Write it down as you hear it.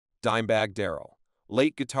Dimebag Darrell,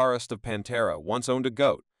 late guitarist of Pantera, once owned a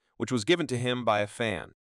goat, which was given to him by a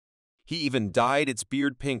fan. He even dyed its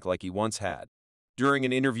beard pink like he once had. During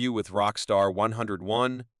an interview with Rockstar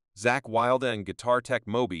 101, Zakk Wylde and guitar tech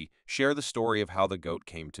Moby share the story of how the goat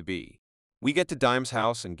came to be. We get to Dime's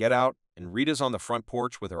house and get out, and Rita's on the front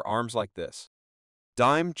porch with her arms like this.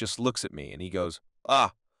 Dime just looks at me and he goes,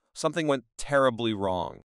 "Ah, something went terribly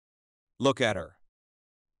wrong. Look at her."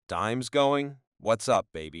 Dime's going, "What's up,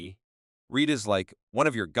 baby?" Rita's like, "One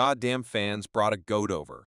of your goddamn fans brought a goat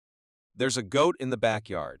over. There's a goat in the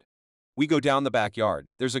backyard." We go down the backyard.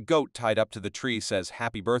 There's a goat tied up to the tree, says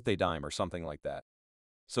 "Happy birthday, Dime," or something like that.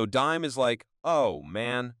 So Dime is like, "Oh,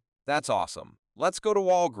 man, that's awesome. Let's go to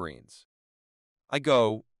Walgreens." I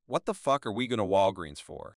go, "What the fuck are we going to Walgreens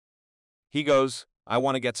for?" He goes, "I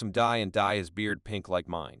want to get some dye and dye his beard pink like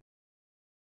mine."